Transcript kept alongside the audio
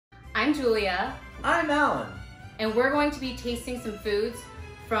I'm Julia. I'm Alan. And we're going to be tasting some foods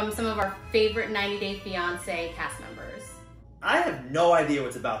from some of our favorite 90 Day Fiancé cast members. I have no idea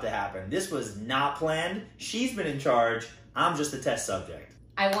what's about to happen. This was not planned. She's been in charge. I'm just a test subject.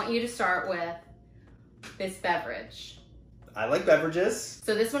 I want you to start with this beverage. I like beverages.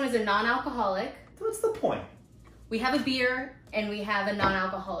 So this one is a non-alcoholic. What's the point? We have a beer and we have a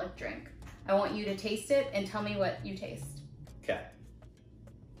non-alcoholic drink. I want you to taste it and tell me what you taste. Okay.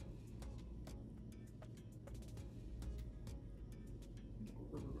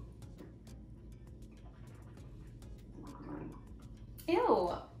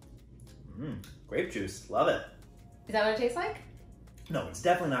 Ew. Grape juice. Love it. Is that what it tastes like? No, it's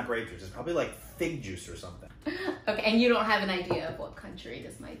definitely not grape juice. It's probably like fig juice or something. Okay, and you don't have an idea of what country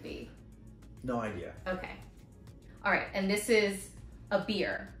this might be? No idea. Okay. All right, and this is a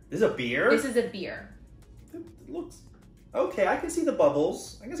beer. This is a beer? This is a beer. It looks... Okay, I can see the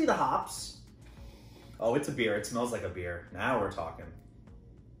bubbles. I can see the hops. Oh, it's a beer. It smells like a beer. Now we're talking.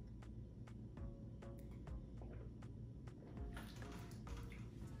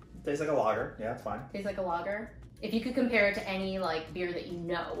 Tastes like a lager. Yeah, it's fine. Tastes like a lager. If you could compare it to any like beer that you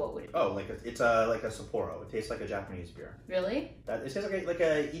know, what would it be? Oh, it's like a Sapporo. It tastes like a Japanese beer. Really? It tastes like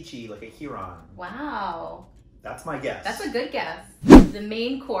a Ichi, like a Kiran. Wow. That's my guess. That's a good guess. The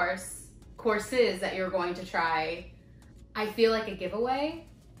main courses that you're going to try, I feel like a giveaway.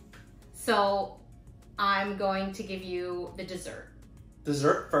 So I'm going to give you the dessert.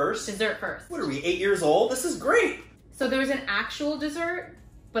 Dessert first? Dessert first. What are we, 8 years old? This is great. So there was an actual dessert,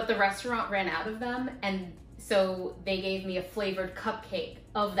 but the restaurant ran out of them, and so they gave me a flavored cupcake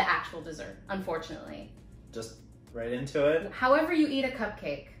of the actual dessert, unfortunately. Just right into it? However you eat a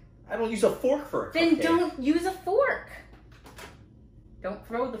cupcake. I don't use a fork for a cupcake. Then don't use a fork. Don't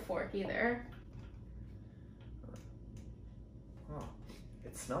throw the fork either. Oh,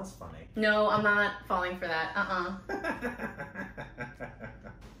 it smells funny. No, I'm not falling for that.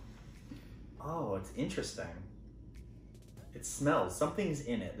 Oh, it's interesting. It smells. Something's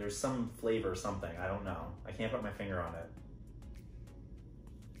in it. There's some flavor, something. I don't know. I can't put my finger on it.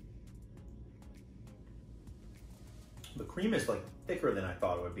 The cream is like thicker than I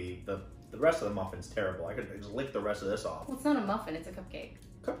thought it would be. The rest of the muffin's terrible. I could just lick the rest of this off. Well, it's not a muffin, it's a cupcake.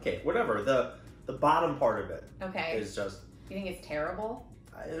 Cupcake, whatever. The bottom part of it is just... You think it's terrible?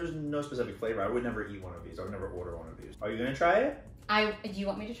 There's no specific flavor. I would never eat one of these. I would never order one of these. Are you going to try it? Do you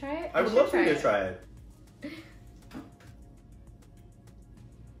want me to try it? I would love for you to try it.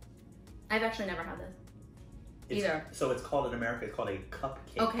 I've actually never had this. Either. So it's called, in America, it's called a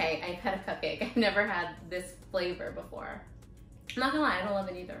cupcake. Okay, I've had a cupcake. I've never had this flavor before. I'm not gonna lie, I don't love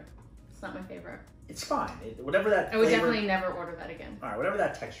it either. It's not my favorite. It's fine. Whatever that I would flavor... definitely never order that again. All right, whatever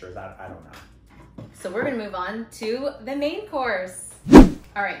that texture is, I don't know. So we're gonna move on to the main course.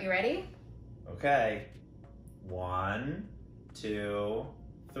 All right, you ready? Okay. 1, 2,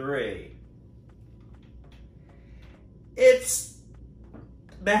 3. It's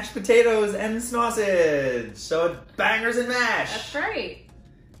mashed potatoes and sausage. So it's bangers and mash. That's right.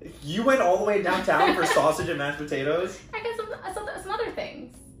 You went all the way downtown for sausage and mashed potatoes? I got some other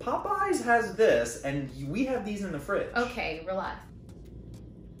things. Popeyes has this, and we have these in the fridge. Okay, relax.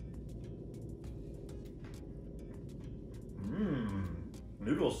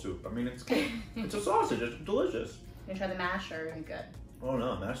 Noodle soup. I mean, it's good. It's a sausage. It's delicious. You try the mash, or are you good? Oh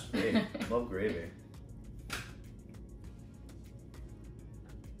no, mash is great. Love gravy.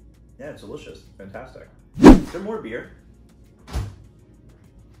 Yeah, it's delicious. Fantastic. Is there more beer?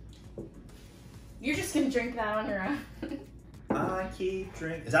 You're just gonna drink that on your own. I keep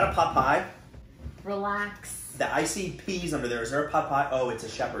drinking. Is that a pot pie? Relax. I see peas under there. Is there a pot pie? Oh, it's a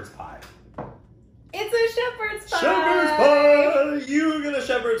shepherd's pie. It's a shepherd's pie! Shepherd's pie! You get a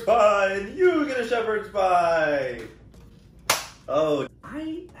shepherd's pie, and you get a shepherd's pie! Oh,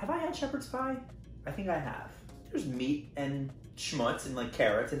 have I had shepherd's pie? I think I have. There's meat and schmutz and like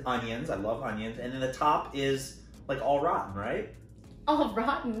carrots and onions. I love onions. And then the top is like all rotten, right? All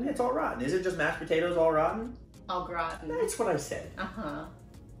rotten? It's all rotten. Is it just mashed potatoes all rotten? All rotten. That's what I said. Uh-huh.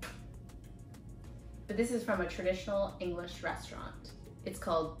 But this is from a traditional English restaurant. It's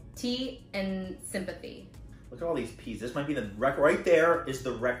called Tea and Sympathy. Look at all these peas. This might be the record. Right there is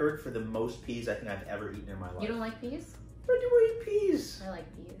the record for the most peas I think I've ever eaten in my life. You don't like peas? Where do I eat peas? I like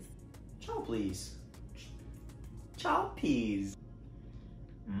peas. Chow please. Chow peas.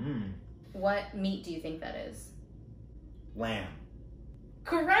 What meat do you think that is? Lamb.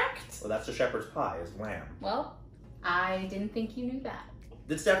 Correct! Well, that's the shepherd's pie, is lamb. Well, I didn't think you knew that.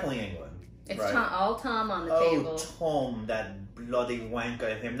 It's definitely England. It's right? all Tom on the table. Oh, Tom, that bloody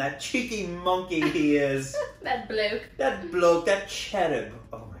wanker him. That cheeky monkey he is. That bloke. That bloke, that cherub.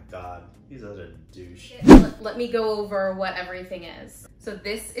 Oh my God. He's such a douche. Let me go over what everything is. So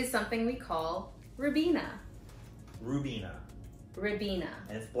this is something we call Ribena. Rubina. Ribena.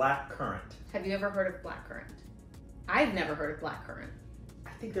 And it's black currant. Have you ever heard of blackcurrant? I've never heard of blackcurrant.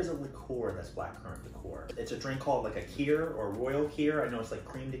 I think there's a liqueur that's blackcurrant liqueur. It's a drink called like a Kier or Royal Kier. I know it's like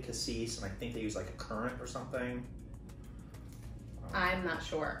cream de cassis, and I think they use like a currant or something. I'm not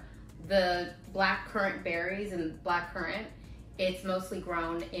sure. The blackcurrant berries and blackcurrant, it's mostly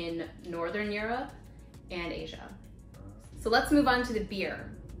grown in Northern Europe and Asia. So let's move on to the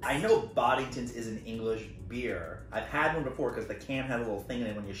beer. I know Boddington's is an English beer. I've had one before because the can had a little thing in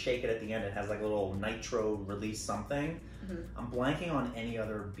it. When you shake it at the end, it has like a little nitro release something. Mm-hmm. I'm blanking on any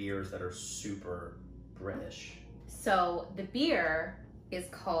other beers that are super British. So the beer is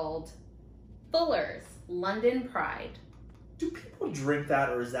called Fuller's London Pride. Do people drink that,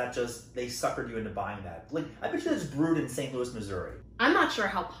 or is that just they suckered you into buying that? Like, I bet you that's brewed in St. Louis, Missouri. I'm not sure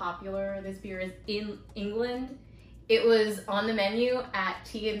how popular this beer is in England. It was on the menu at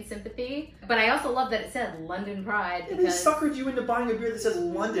Tea and Sympathy, but I also love that it said London Pride. Yeah, they suckered you into buying a beer that says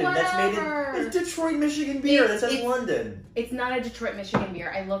London. Whatever. That's made in it's Detroit, Michigan beer that says London. It's not a Detroit, Michigan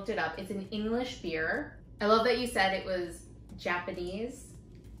beer. I looked it up. It's an English beer. I love that you said it was Japanese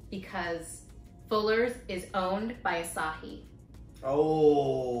because Fuller's is owned by Asahi.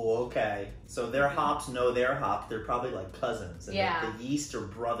 Oh, okay. So their hops know their hops. They're probably like cousins. And yeah. The yeast are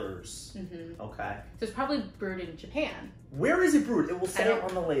brothers. Mm-hmm. Okay. So it's probably brewed in Japan. Where is it brewed? It will say it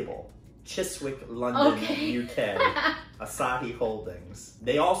on the label. Chiswick, London, UK. Asahi Holdings.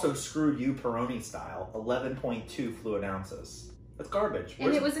 They also screwed you Peroni style. 11.2 fluid ounces. That's garbage.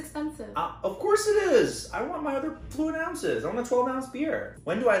 And it was expensive. Of course it is. I want my other fluid ounces. I want a 12-ounce beer.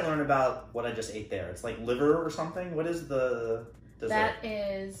 When do I learn about what I just ate there? It's like liver or something? What is the... That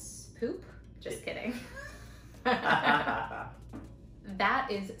is poop. Just kidding. That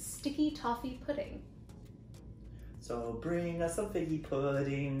is sticky toffee pudding. So bring us some figgy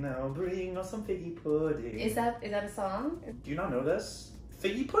pudding. Now bring us some figgy pudding. Is that a song? Do you not know this?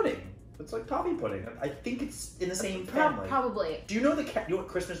 Figgy pudding. It's like toffee pudding. I think it's in the same family. Probably. Do you know you know what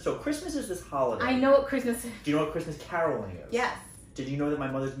Christmas? So Christmas is this holiday. I know what Christmas is. Do you know what Christmas caroling is? Yes. Did you know that my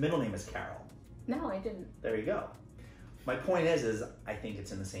mother's middle name is Carol? No, I didn't. There you go. My point is I think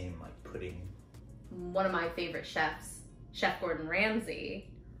it's in the same like pudding. One of my favorite chefs, Chef Gordon Ramsay,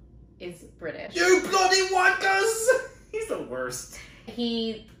 is British. You bloody wankers! He's the worst.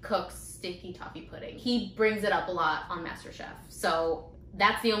 He cooks sticky toffee pudding. He brings it up a lot on MasterChef. So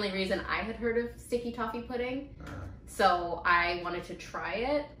that's the only reason I had heard of sticky toffee pudding. So I wanted to try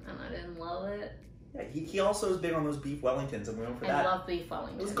it, and I didn't love it. Yeah, he also is big on those beef Wellingtons, and we went for that. I love beef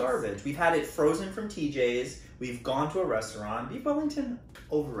Wellingtons. It was garbage. We've had it frozen from TJ's. We've gone to a restaurant. Beef Wellington,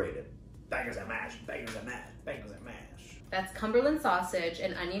 overrated. Bangers and mash, bangers and mash, bangers and mash. That's Cumberland sausage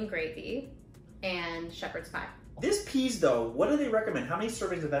and onion gravy and shepherd's pie. This peas, though, what do they recommend? How many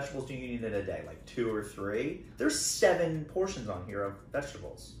servings of vegetables do you need in a day? Like 2 or 3? There's 7 portions on here of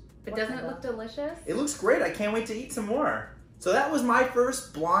vegetables. But doesn't it look delicious? It looks great. I can't wait to eat some more. So that was my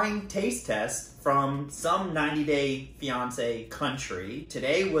first blind taste test from some 90-day fiancé country.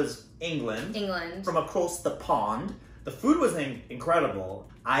 Today was England. From across the pond. The food was incredible.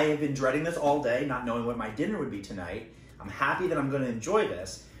 I have been dreading this all day, not knowing what my dinner would be tonight. I'm happy that I'm going to enjoy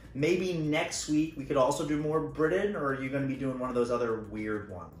this. Maybe next week we could also do more Britain, or are you going to be doing one of those other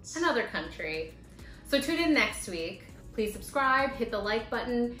weird ones? Another country. So tune in next week. Please subscribe, hit the like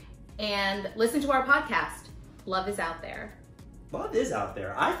button, and listen to our podcast. Love is out there. Love is out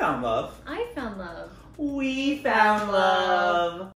there. I found love. I found love. We found love.